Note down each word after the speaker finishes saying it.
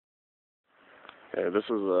Okay, this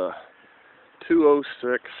is a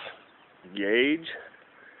 206 gauge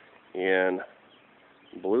in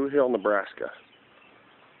Blue Hill, Nebraska.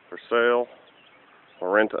 For sale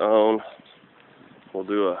or rent to own. We'll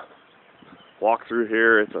do a walk through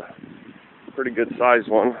here. It's a pretty good sized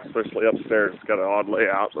one, especially upstairs. It's got an odd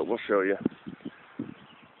layout, but we'll show you.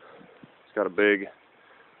 It's got a big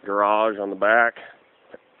garage on the back.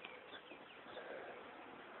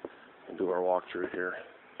 We'll do our walk through here.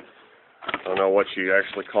 I don't know what you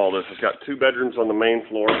actually call this. It's got 2 bedrooms on the main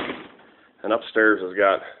floor, and upstairs has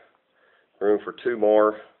got room for 2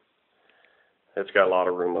 more. It's got a lot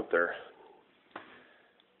of room up there.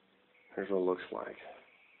 Here's what it looks like.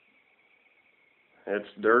 It's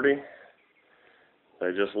dirty.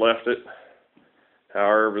 They just left it.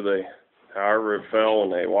 However it fell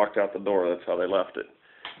when they walked out the door, that's how they left it.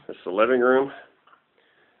 This is the living room.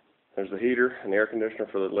 There's the heater and the air conditioner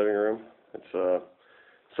for the living room. It's a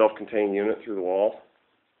self-contained unit through the wall.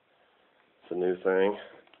 It's a new thing.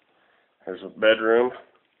 There's a bedroom.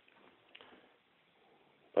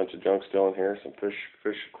 Bunch of junk still in here. Some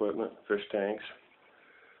fish equipment, fish tanks.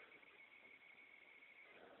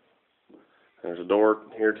 There's a door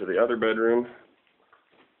here to the other bedroom.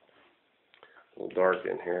 A little dark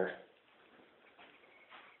in here.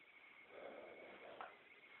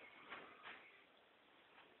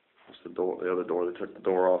 That's the door, the other door. They took the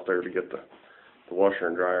door off there to get the washer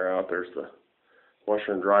and dryer out. There's the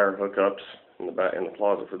washer and dryer hookups in the back in the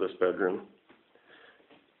closet for this bedroom.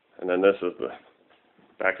 And then this is the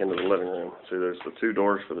back into the living room. See, there's the 2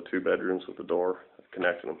 doors for the 2 bedrooms with the door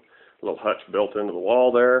connecting them. A little hutch built into the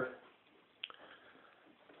wall there.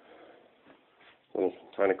 Little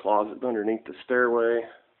tiny closet underneath the stairway.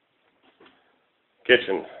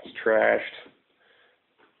 Kitchen is trashed.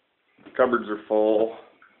 Cupboards are full.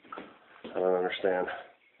 I don't understand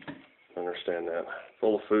that.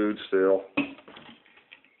 Full of food still.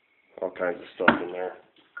 All kinds of stuff in there.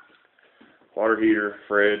 Water heater,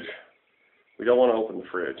 fridge. We don't want to open the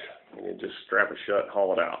fridge. We can just strap it shut,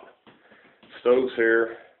 haul it out. Stoves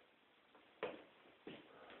here.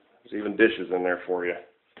 There's even dishes in there for you.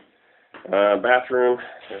 Bathroom.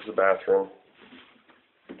 There's the bathroom.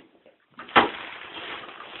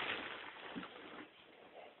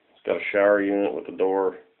 It's got a shower unit with a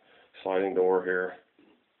door, sliding door here.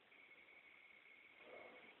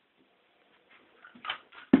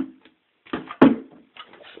 Let's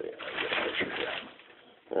see if I can get a picture here.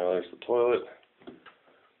 Now there's the toilet.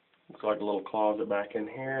 Looks like a little closet back in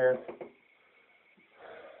here.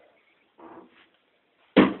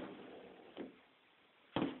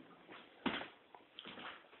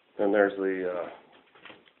 And there's the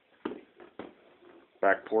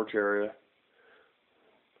back porch area.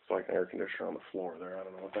 It's like an air conditioner on the floor there. I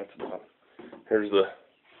don't know what that's about. Here's the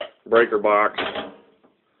breaker box,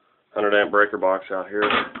 100 amp breaker box out here.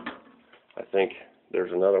 I think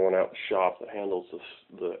there's another one out in the shop that handles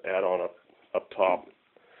the add-on up top.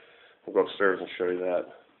 We'll go upstairs and show you that.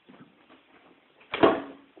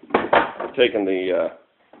 I've taken the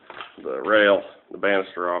rail, the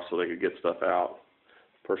banister off so they could get stuff out.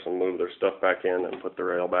 Person move their stuff back in and put the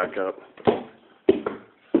rail back up.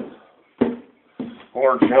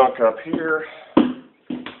 More junk up here.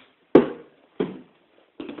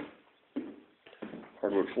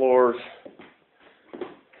 Hardwood floors.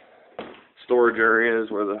 Storage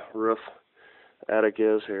areas where the roof attic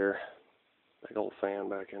is here. Big old fan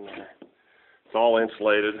back in there. It's all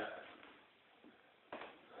insulated.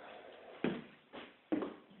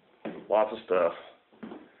 Lots of stuff.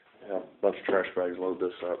 Yeah, a bunch of trash bags load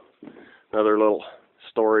this up. Another little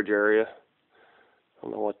storage area. I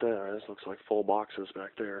don't know what that is. Looks like full boxes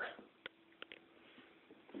back there.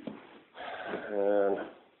 And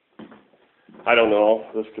I don't know.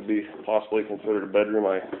 This could be possibly considered a bedroom.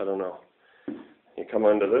 I don't know. You come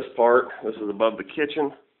into this part. This is above the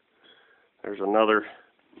kitchen. There's another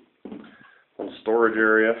little storage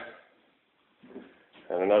area.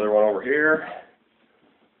 And another one over here.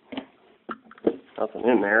 Nothing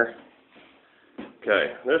in there.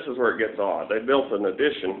 Okay, this is where it gets odd. They built an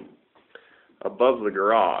addition above the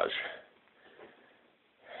garage.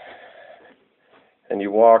 And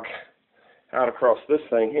you walk out across this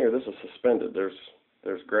thing here. This is suspended.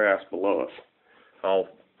 There's grass below us. I'll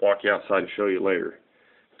walk you outside and show you later.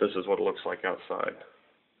 This is what it looks like outside.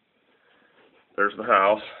 There's the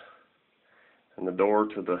house and the door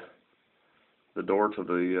to the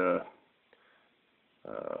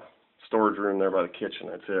storage room there by the kitchen.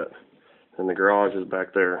 That's it. And the garage is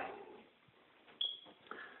back there.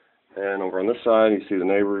 And over on this side, you see the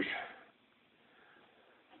neighbors.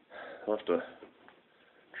 Left a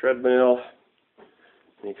treadmill.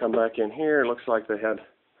 And you come back in here, it looks like they had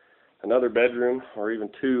another bedroom, or even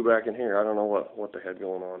two back in here. I don't know what they had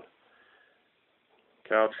going on.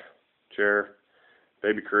 Couch, chair,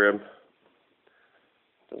 baby crib.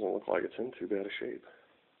 Doesn't look like it's in too bad a shape.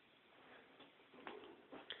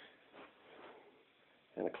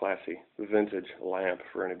 And a classy vintage lamp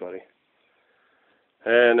for anybody.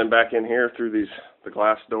 And then back in here through the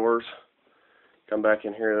glass doors. Come back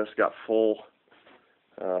in here. This got full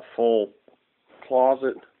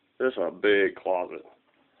closet. This is a big closet.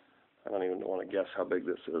 I don't even want to guess how big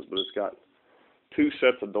this is, but it's got two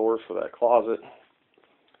sets of doors for that closet.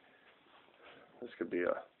 This could be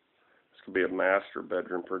a master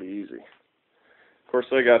bedroom pretty easy. Of course,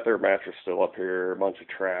 they got their mattress still up here, a bunch of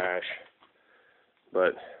trash.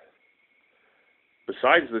 But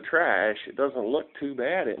besides the trash, it doesn't look too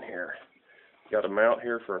bad in here. Got a mount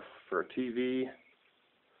here for a TV.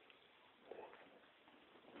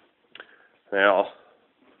 Now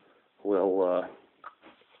we'll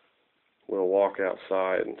walk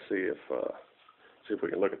outside and see if we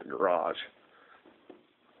can look at the garage.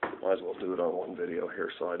 Might as well do it on one video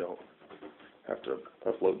here so I don't have to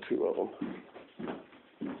upload two of them.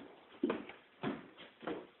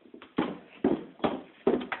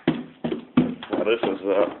 Now this is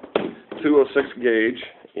a 206 gauge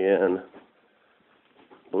in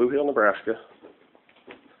Blue Hill, Nebraska.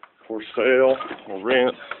 For sale, or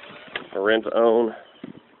rent to own.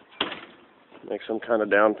 Make some kind of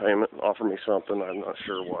down payment, offer me something, I'm not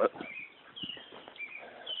sure what.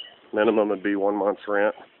 Minimum would be 1 month's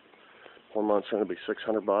rent. 1 month's rent would be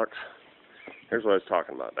 $600. Here's what I was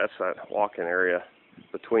talking about. That's that walk-in area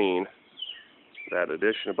between that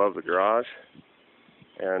addition above the garage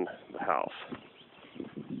and the house.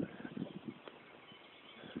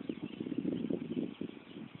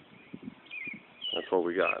 That's what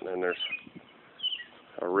we got. And then there's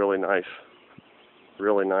a really nice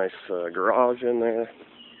garage in there.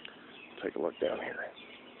 Take a look down here.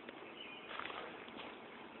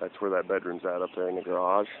 That's where that bedroom's at, up there in the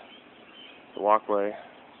garage. The walkway,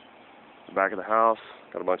 the back of the house,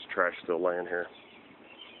 got a bunch of trash still laying here.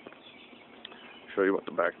 Show you what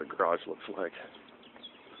the back of the garage looks like.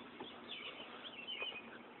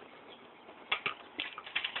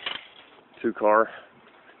 Two car.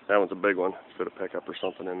 That one's a big one. Fit a pickup or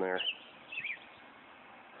something in there.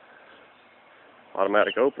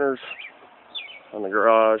 Automatic openers on the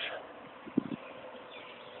garage.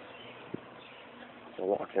 We'll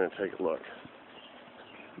walk in and take a look.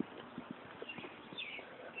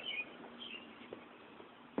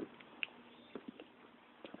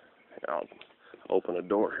 I'll open a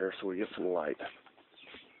door here so we get some light.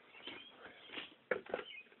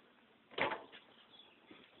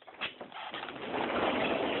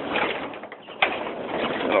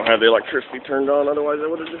 I don't have the electricity turned on, otherwise I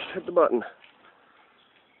would have just hit the button.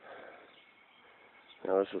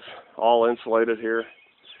 Now this is all insulated here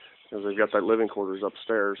because they've got that living quarters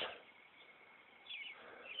upstairs.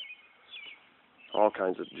 All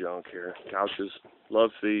kinds of junk here. Couches, love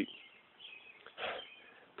seat,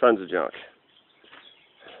 tons of junk.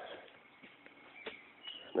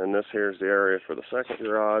 And then this here is the area for the second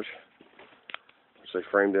garage, which they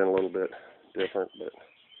framed in a little bit different, but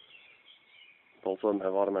both of them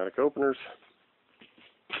have automatic openers.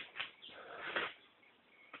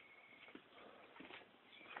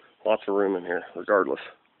 Lots of room in here, regardless.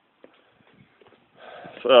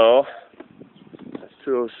 So, that's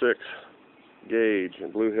 206 gauge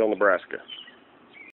in Blue Hill, Nebraska.